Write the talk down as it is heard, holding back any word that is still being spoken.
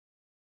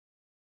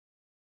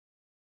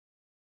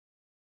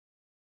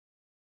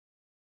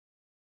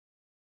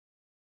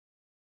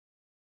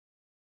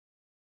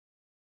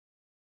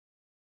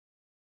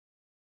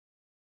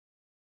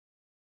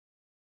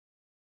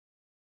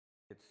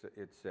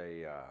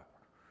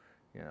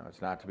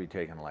it's not to be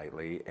taken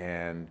lightly,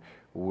 and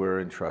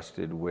we're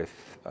entrusted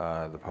with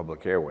the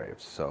public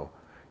airwaves. So,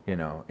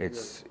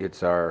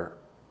 it's our,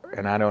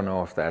 and I don't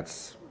know if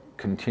that's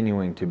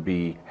continuing to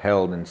be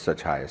held in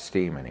such high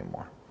esteem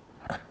anymore.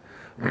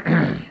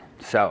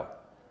 So,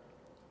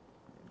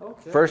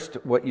 okay. First,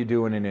 what you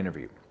do in an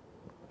interview.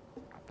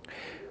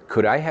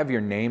 Could I have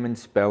your name and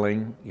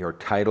spelling, your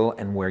title,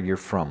 and where you're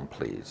from,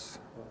 please?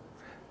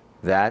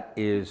 That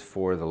is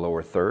for the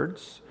lower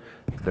thirds.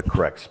 The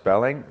correct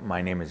spelling.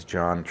 My name is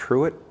John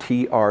Truitt,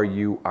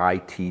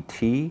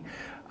 Truitt.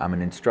 I'm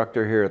an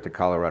instructor here at the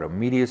Colorado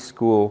Media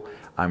School.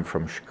 I'm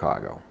from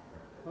Chicago.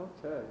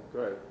 Okay,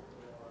 great.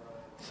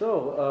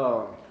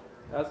 So,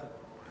 as I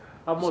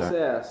almost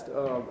asked,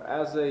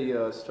 as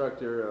a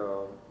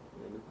instructor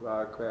and a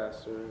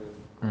broadcaster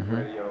and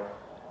radio,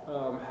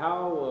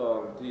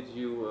 how did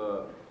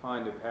you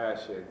find a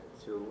passion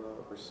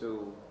to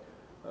pursue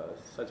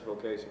such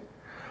vocation?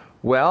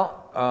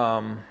 Well,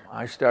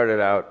 I started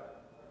out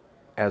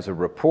as a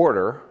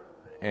reporter,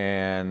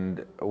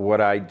 and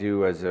what I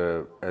do as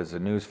a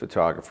news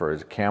photographer,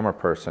 as a camera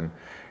person,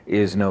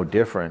 is no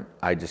different.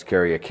 I just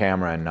carry a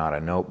camera and not a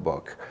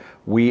notebook.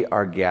 We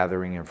are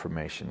gathering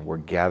information, we're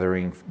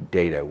gathering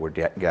data, we're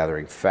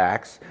gathering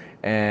facts,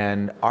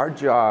 and our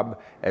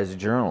job as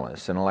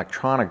journalists and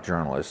electronic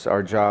journalists,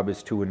 our job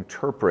is to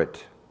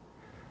interpret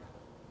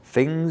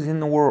things in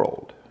the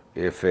world.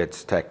 If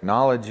it's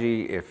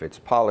technology, if it's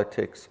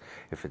politics,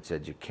 if it's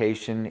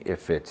education,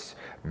 if it's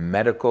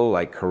medical,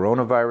 like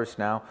coronavirus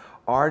now,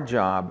 our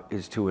job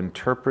is to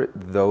interpret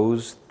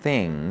those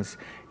things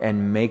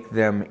and make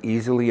them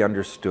easily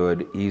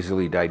understood,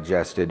 easily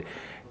digested,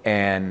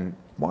 and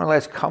more or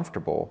less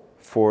comfortable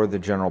for the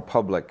general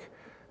public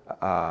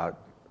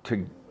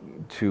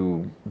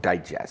to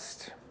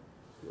digest.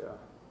 Yeah.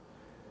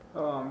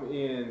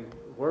 In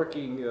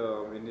working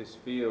in this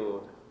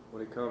field,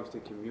 when it comes to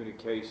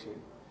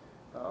communication,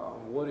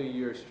 what are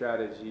your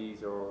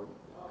strategies on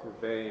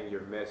conveying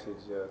your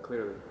message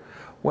clearly?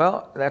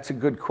 Well, that's a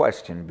good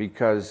question,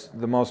 because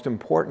the most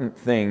important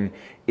thing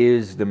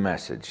is the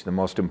message. The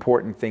most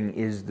important thing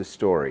is the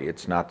story.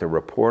 It's not the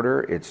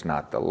reporter, it's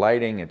not the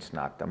lighting, it's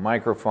not the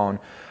microphone.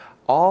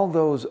 All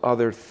those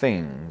other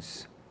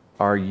things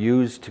are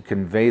used to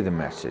convey the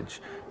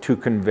message, to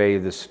convey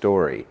the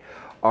story.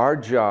 Our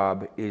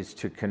job is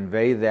to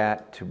convey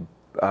that, to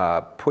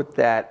put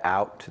that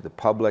out to the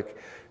public,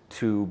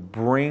 to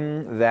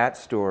bring that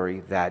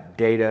story, that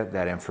data,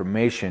 that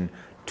information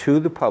to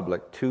the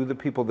public, to the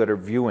people that are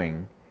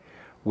viewing,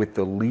 with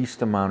the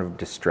least amount of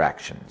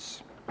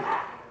distractions.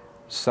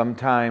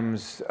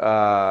 Sometimes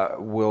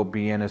we'll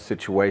be in a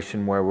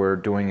situation where we're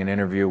doing an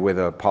interview with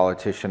a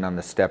politician on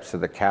the steps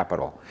of the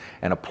Capitol,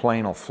 and a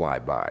plane will fly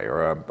by,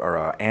 or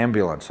an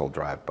ambulance will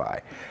drive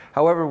by.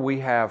 However, we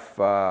have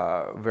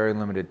very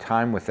limited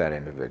time with that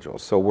individual,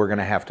 so we're going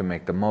to have to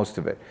make the most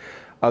of it.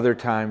 Other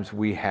times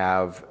we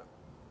have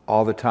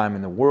all the time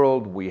in the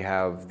world. We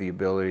have the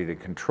ability to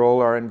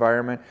control our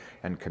environment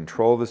and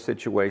control the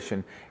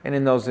situation, and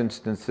in those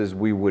instances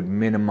we would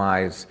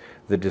minimize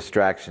the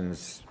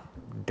distractions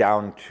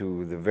down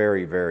to the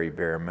very, very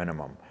bare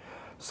minimum.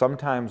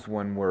 Sometimes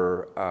when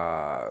we're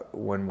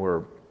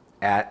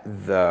at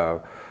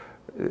let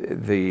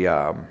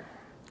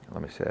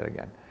me say that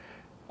again.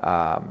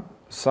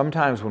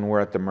 Sometimes when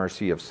we're at the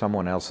mercy of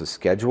someone else's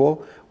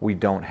schedule, we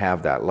don't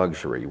have that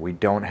luxury. We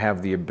don't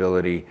have the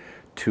ability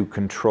to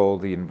control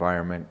the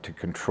environment, to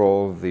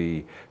control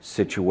the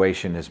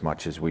situation as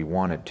much as we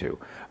wanted to.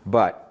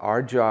 But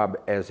our job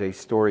as a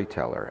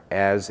storyteller,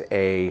 as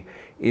a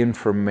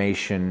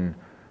information,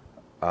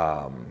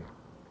 our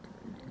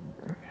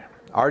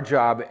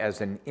job as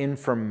an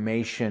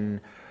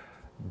information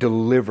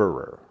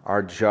deliverer,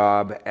 our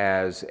job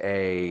as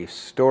a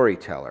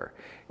storyteller,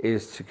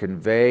 is to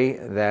convey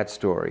that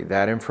story,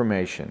 that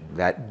information,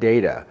 that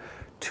data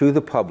to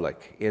the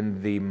public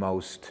in the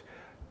most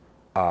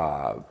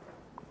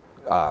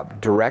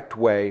direct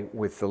way,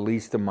 with the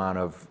least amount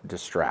of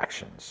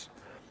distractions.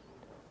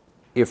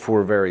 If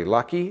we're very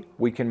lucky,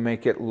 we can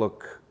make it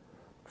look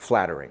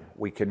flattering.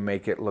 We can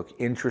make it look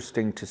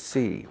interesting to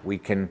see. We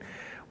can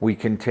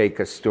take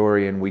a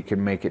story and we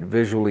can make it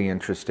visually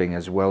interesting,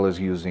 as well as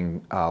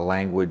using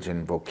language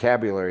and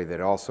vocabulary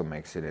that also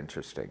makes it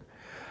interesting.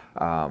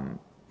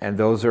 And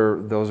those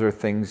are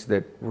things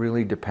that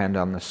really depend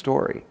on the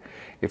story.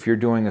 If you're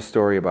doing a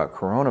story about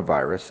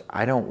coronavirus,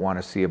 I don't want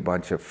to see a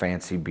bunch of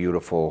fancy,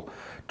 beautiful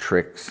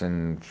tricks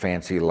and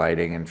fancy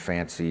lighting and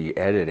fancy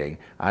editing.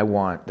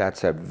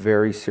 That's a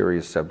very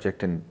serious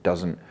subject, and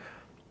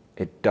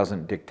it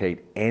doesn't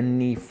dictate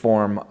any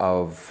form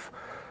of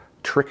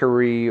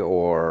trickery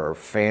or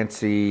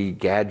fancy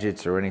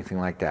gadgets or anything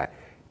like that.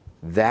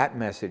 That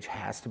message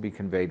has to be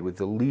conveyed with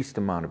the least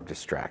amount of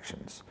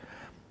distractions.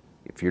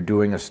 If you're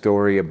doing a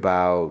story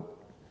about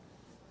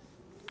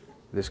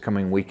this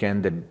coming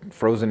weekend, the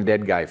Frozen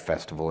Dead Guy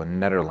Festival in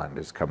Netherlands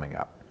is coming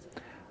up.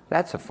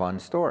 That's a fun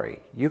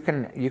story. You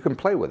can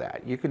play with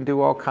that. You can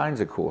do all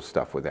kinds of cool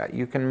stuff with that.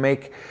 You can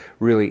make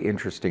really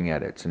interesting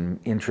edits and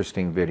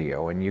interesting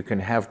video, and you can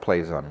have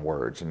plays on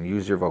words and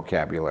use your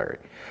vocabulary.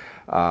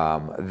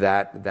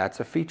 That's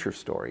a feature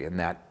story, and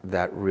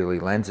that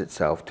really lends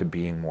itself to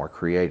being more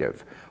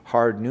creative.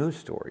 Hard news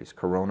stories,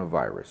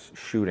 coronavirus,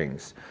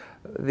 shootings,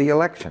 the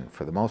election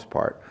for the most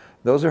part,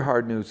 those are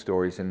hard news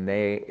stories, and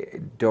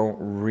they don't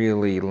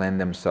really lend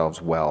themselves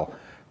well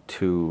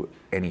to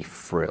any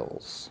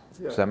frills.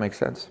 Yeah. Does that make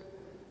sense?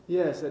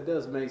 Yes, that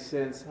does make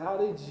sense. How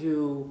did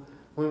you,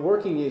 when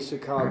working in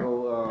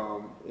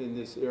Chicago, in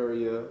this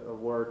area of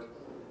work,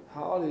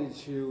 how did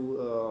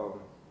you,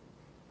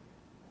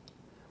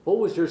 what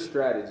was your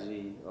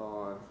strategy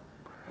on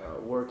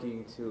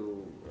working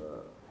to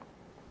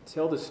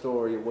tell the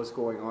story of what's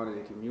going on in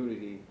the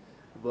community,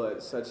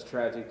 but such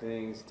tragic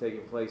things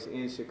taking place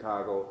in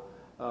Chicago,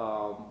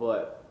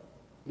 but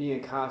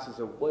being conscious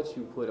of what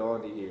you put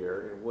on the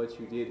air and what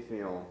you did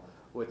film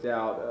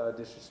without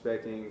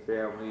disrespecting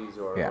families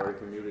or the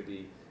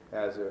community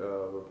as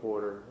a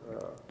reporter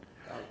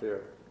out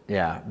there?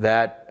 Yeah,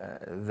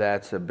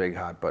 that's a big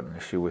hot button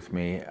issue with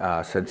me.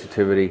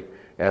 Sensitivity,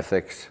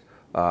 ethics,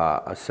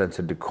 a sense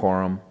of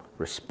decorum,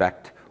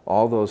 respect,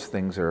 all those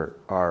things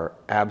are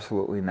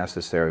absolutely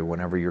necessary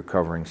whenever you're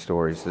covering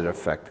stories that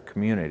affect the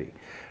community.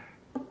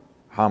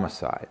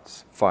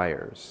 Homicides,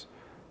 fires,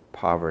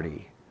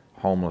 poverty,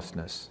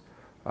 homelessness,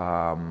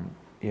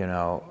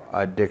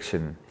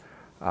 addiction,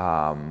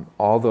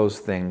 all those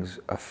things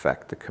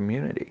affect the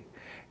community,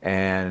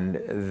 and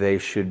they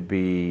should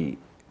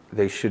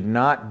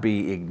not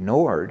be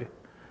ignored,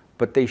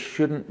 but they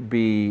shouldn't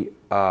be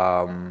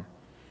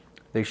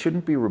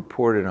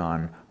reported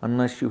on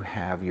unless you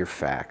have your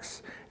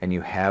facts and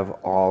you have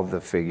all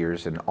the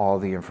figures and all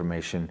the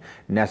information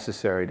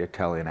necessary to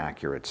tell an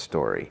accurate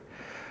story.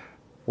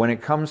 When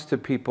it comes to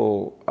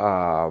people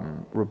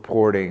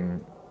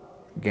reporting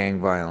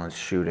gang violence,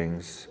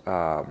 shootings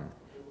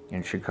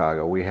in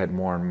Chicago, we had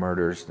more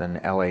murders than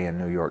LA and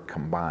New York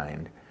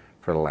combined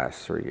for the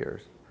last 3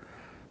 years.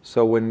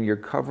 So when you're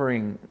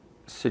covering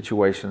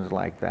situations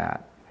like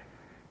that,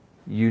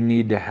 you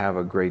need to have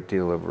a great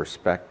deal of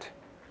respect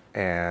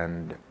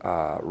and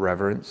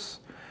reverence,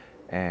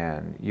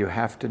 and you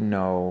have to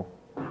know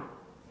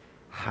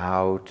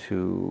how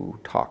to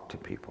talk to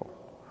people.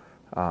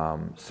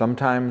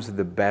 Sometimes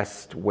the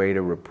best way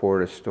to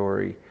report a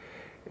story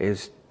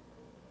is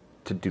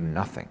to do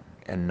nothing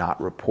and not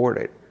report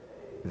it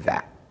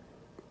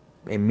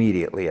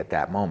immediately at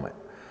that moment.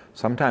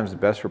 Sometimes the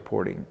best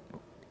reporting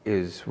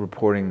is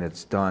reporting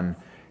that's done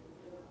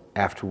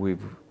after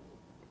we've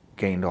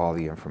gained all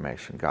the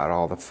information, got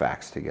all the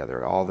facts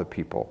together, all the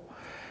people,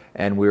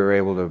 and we were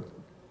able to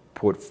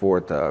put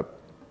forth a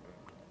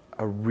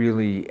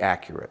really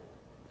accurate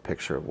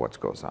picture of what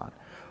goes on.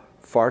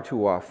 Far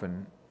too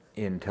often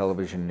in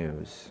television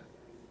news,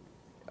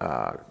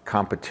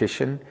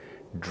 competition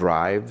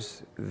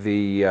drives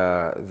the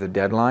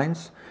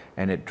deadlines,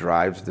 and it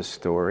drives the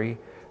story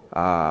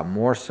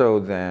more so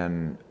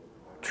than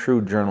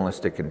true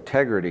journalistic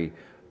integrity.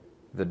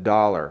 The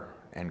dollar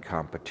and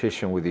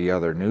competition with the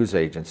other news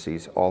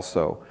agencies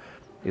also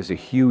is a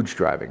huge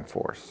driving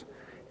force,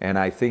 and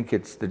I think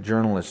it's the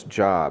journalist's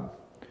job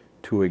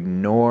to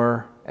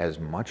ignore as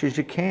much as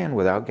you can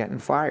without getting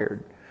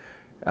fired.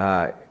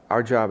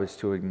 Our job is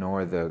to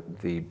ignore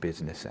the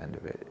business end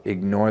of it,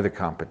 ignore the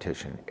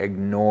competition,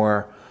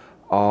 ignore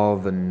all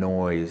the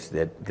noise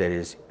that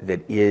is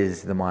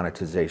the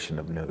monetization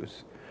of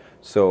news.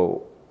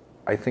 So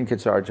I think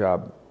it's our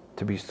job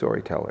to be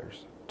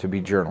storytellers, to be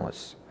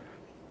journalists,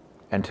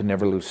 and to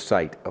never lose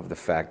sight of the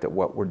fact that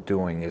what we're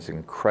doing is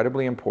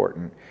incredibly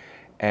important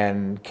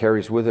and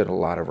carries with it a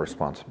lot of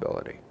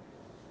responsibility.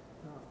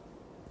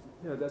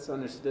 Yeah, that's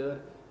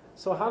understood.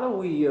 So how do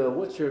we,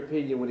 what's your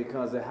opinion when it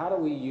comes to how do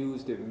we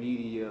use the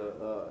media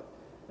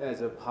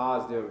as a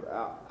positive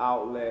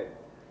outlet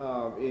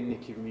in the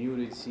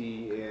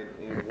community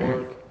and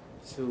work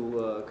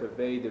to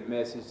convey the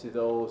message to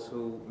those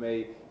who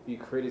may be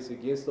critics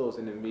against those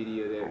in the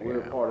media that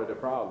we're part of the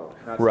problem,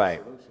 not the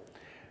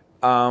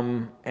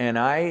solution?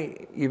 And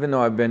even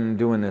though I've been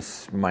doing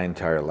this my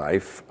entire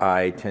life,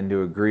 I tend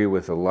to agree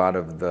with a lot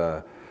of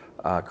the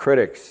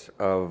critics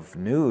of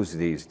news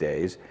these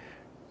days,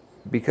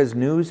 because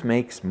news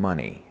makes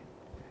money,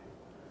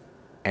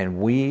 and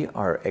we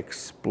are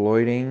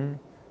exploiting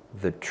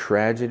the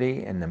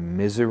tragedy and the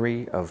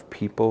misery of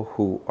people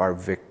who are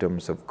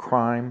victims of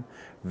crime,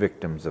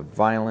 victims of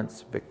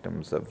violence,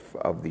 victims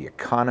of the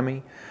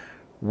economy.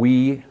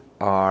 We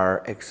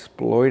are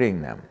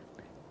exploiting them.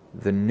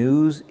 The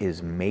news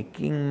is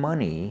making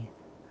money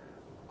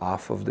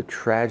off of the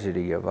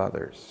tragedy of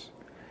others,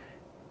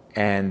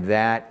 and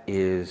that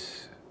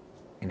is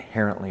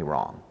inherently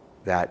wrong.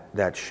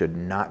 That should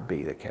not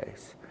be the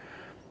case.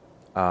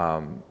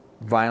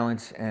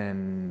 Violence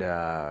and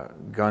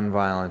gun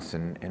violence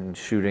and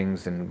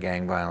shootings and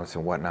gang violence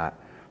and whatnot,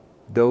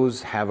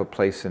 those have a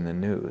place in the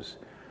news,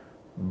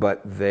 but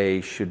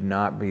they should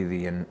not be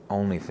the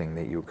only thing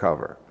that you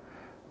cover.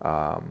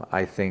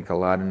 I think a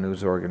lot of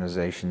news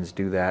organizations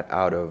do that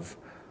out of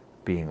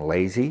being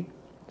lazy.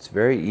 It's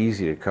very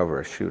easy to cover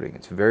a shooting.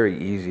 It's very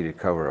easy to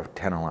cover a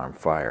 10-alarm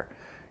fire.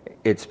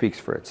 It speaks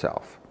for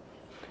itself.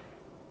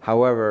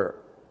 However,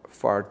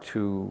 far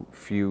too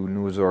few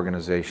news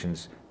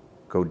organizations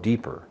go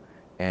deeper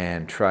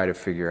and try to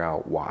figure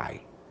out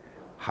why,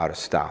 how to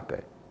stop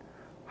it,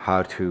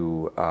 how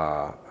to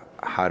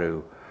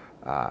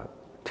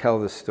tell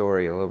the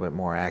story a little bit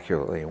more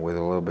accurately and with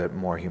a little bit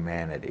more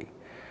humanity.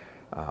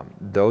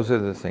 Those are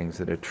the things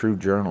that a true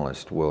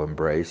journalist will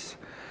embrace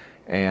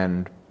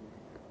and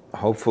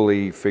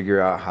hopefully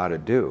figure out how to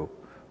do.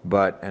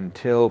 But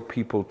until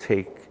people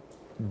take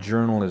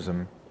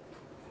journalism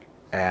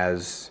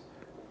as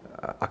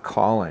a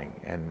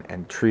calling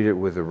and treat it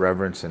with the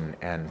reverence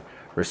and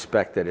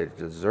respect that it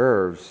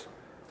deserves,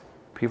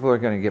 people are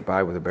going to get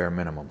by with a bare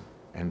minimum.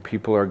 And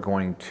people are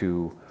going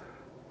to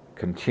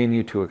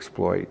continue to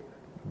exploit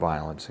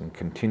violence and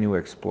continue to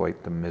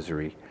exploit the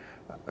misery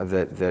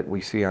that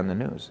we see on the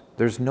news.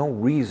 There's no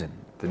reason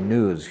the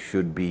news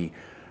should be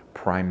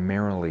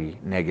primarily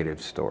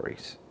negative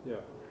stories. Yeah.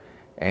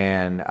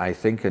 And I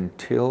think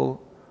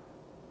until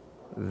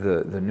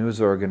the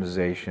news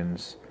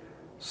organizations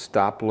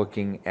stop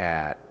looking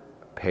at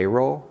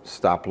payroll,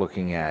 stop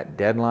looking at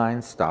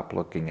deadlines, stop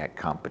looking at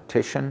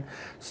competition,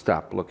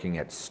 stop looking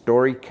at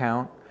story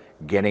count,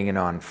 getting it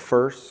on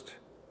first,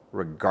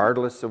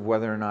 regardless of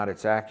whether or not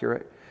it's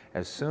accurate,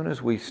 as soon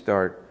as we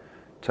start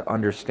to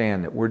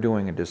understand that we're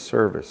doing a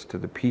disservice to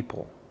the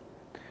people,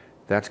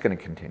 that's going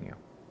to continue.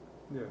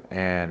 Yeah.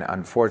 And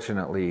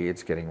unfortunately,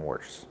 it's getting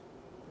worse.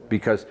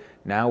 Because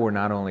now we're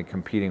not only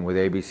competing with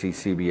ABC,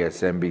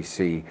 CBS,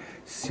 NBC,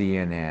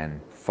 CNN,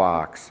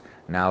 Fox,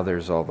 now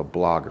there's all the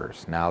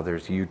bloggers, now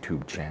there's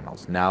YouTube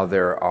channels, now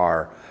there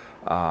are,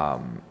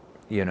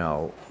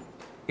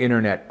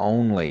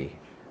 internet-only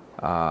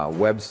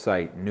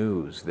website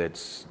news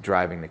that's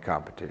driving the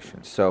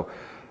competition. So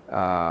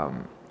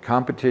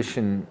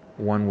competition,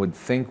 one would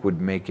think,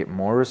 would make it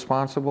more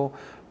responsible,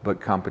 but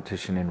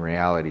competition in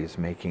reality is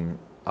making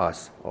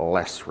us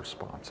less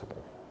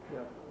responsible. Yeah,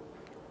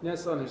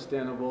 that's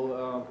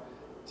understandable.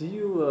 Do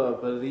you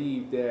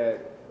believe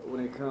that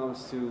when it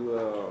comes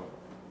to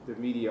the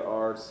media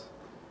arts,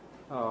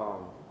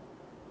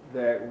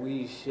 that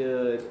we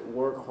should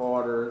work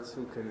harder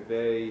to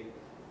convey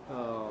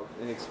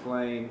and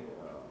explain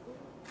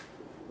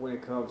when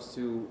it comes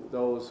to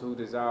those who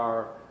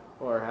desire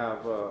or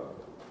have a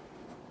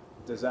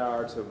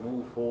desire to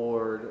move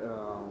forward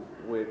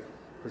with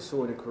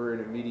pursuing a career in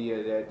the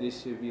media, that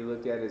this should be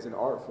looked at as an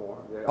art form?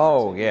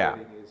 Oh, yeah.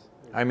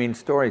 I mean,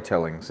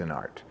 storytelling's an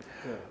art.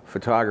 Yeah.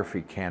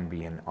 Photography can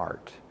be an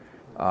art.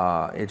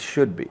 It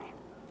should be.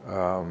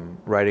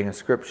 Writing a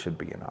script should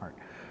be an art.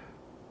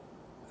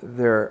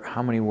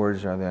 How many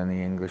words are there in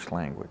the English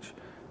language?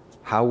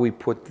 How we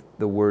put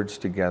the words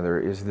together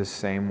is the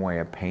same way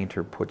a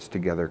painter puts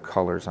together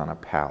colors on a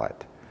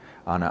palette,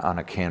 on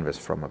a canvas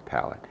from a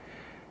palette.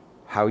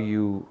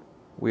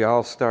 We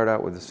all start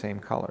out with the same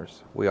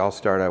colors. We all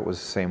start out with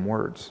the same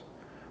words.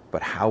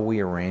 But how we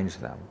arrange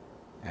them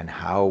and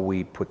how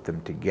we put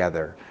them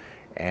together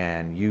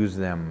and use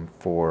them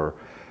for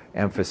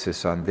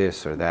emphasis on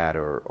this or that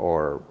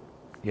or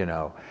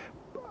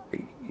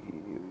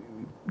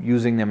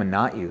using them and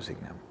not using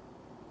them,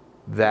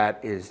 that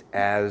is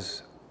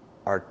as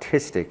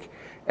artistic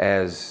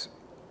as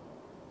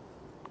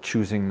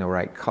choosing the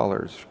right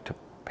colors to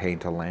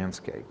paint a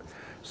landscape.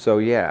 So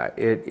yeah,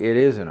 it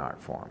is an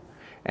art form.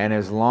 And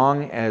as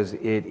long as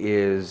it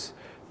is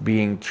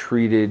being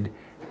treated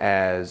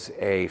as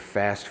a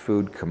fast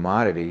food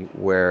commodity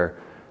where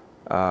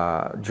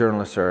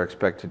journalists are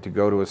expected to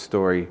go to a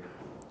story,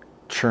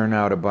 churn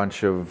out a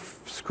bunch of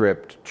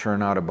script,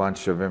 churn out a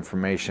bunch of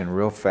information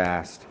real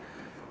fast,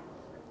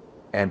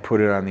 and put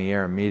it on the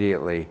air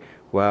immediately,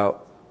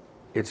 well,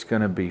 it's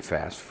going to be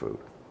fast food,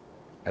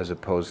 as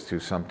opposed to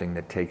something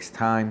that takes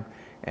time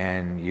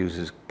and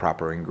uses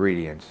proper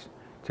ingredients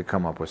to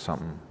come up with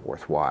something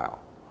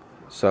worthwhile.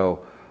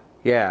 So,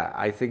 yeah,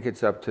 I think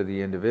it's up to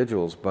the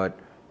individuals, but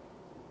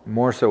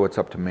more so it's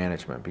up to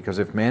management. Because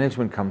if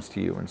management comes to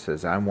you and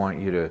says, I want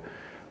you to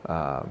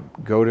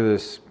go to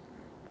this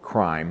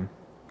crime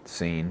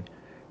scene,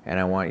 and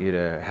I want you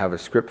to have a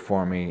script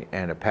for me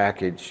and a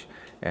package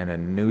and a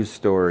news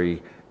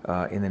story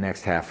in the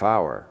next half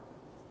hour,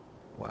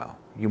 well,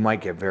 you might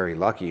get very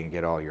lucky and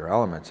get all your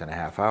elements in a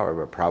half hour,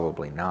 but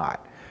probably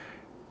not.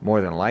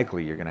 More than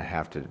likely, you're going to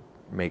have to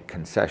make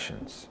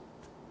concessions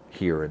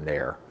here and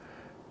there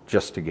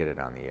just to get it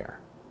on the air.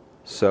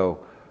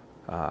 So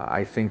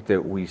I think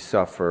that we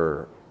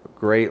suffer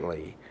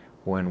greatly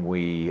when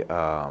we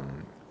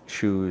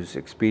choose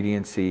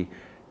expediency,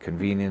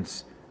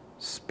 convenience,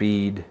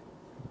 speed,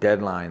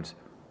 deadlines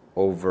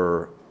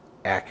over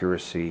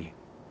accuracy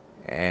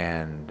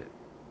and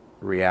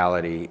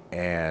reality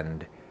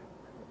and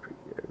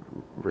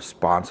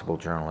responsible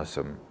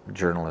journalism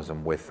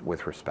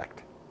with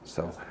respect.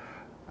 So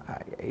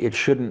we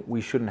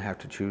shouldn't have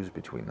to choose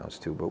between those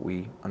two, but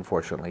we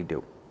unfortunately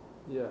do.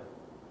 Yeah,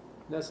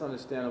 that's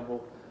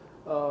understandable.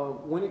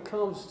 When it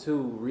comes to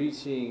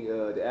reaching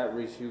the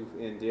at-risk youth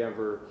in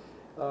Denver,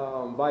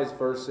 vice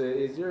versa,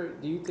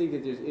 do you think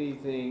that there's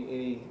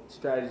any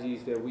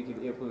strategies that we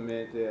can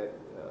implement that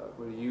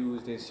were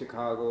used in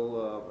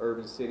Chicago,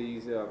 urban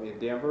cities in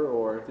Denver,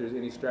 or if there's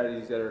any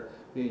strategies that are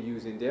being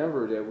used in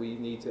Denver that we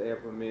need to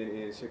implement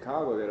in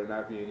Chicago that are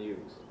not being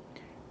used?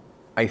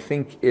 I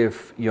think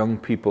if young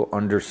people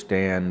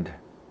understand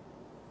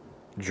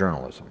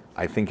journalism,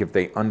 I think if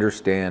they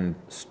understand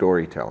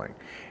storytelling,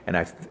 and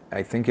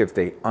I think if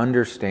they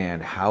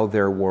understand how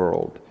their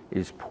world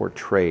is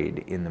portrayed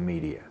in the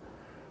media,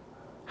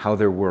 how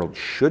their world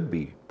should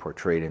be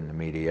portrayed in the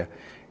media,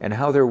 and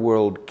how their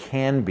world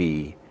can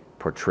be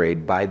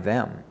portrayed by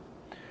them,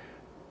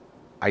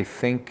 I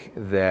think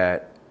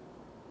that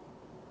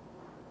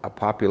a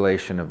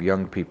population of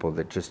young people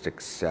that just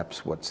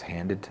accepts what's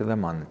handed to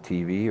them on the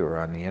TV or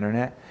on the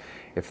internet,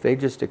 if they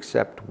just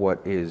accept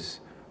what is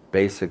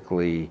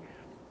basically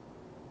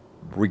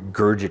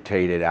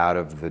regurgitated out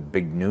of the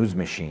big news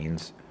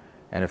machines,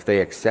 and if they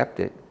accept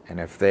it, and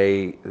if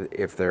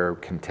they're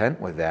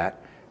content with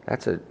that,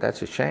 that's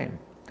a shame.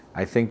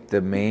 I think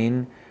the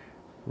main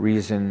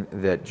reason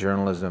that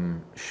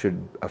journalism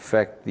should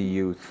affect the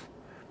youth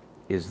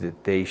is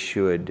that they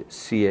should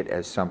see it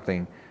as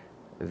something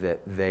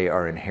that they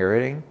are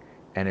inheriting,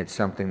 and it's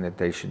something that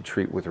they should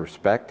treat with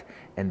respect,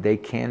 and they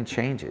can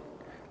change it.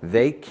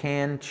 They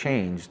can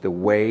change the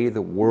way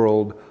the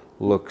world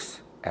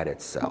looks at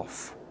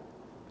itself.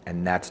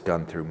 And that's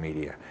done through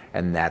media,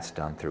 and that's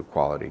done through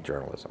quality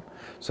journalism.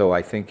 So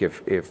I think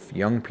if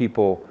young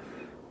people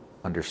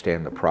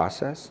understand the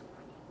process,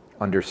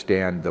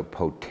 understand the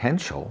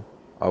potential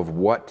of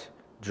what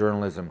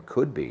journalism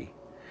could be,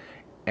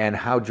 and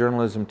how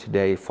journalism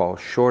today falls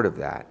short of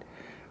that,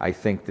 I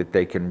think that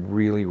they can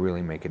really,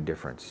 really make a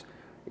difference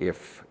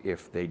if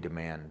they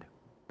demand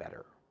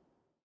better.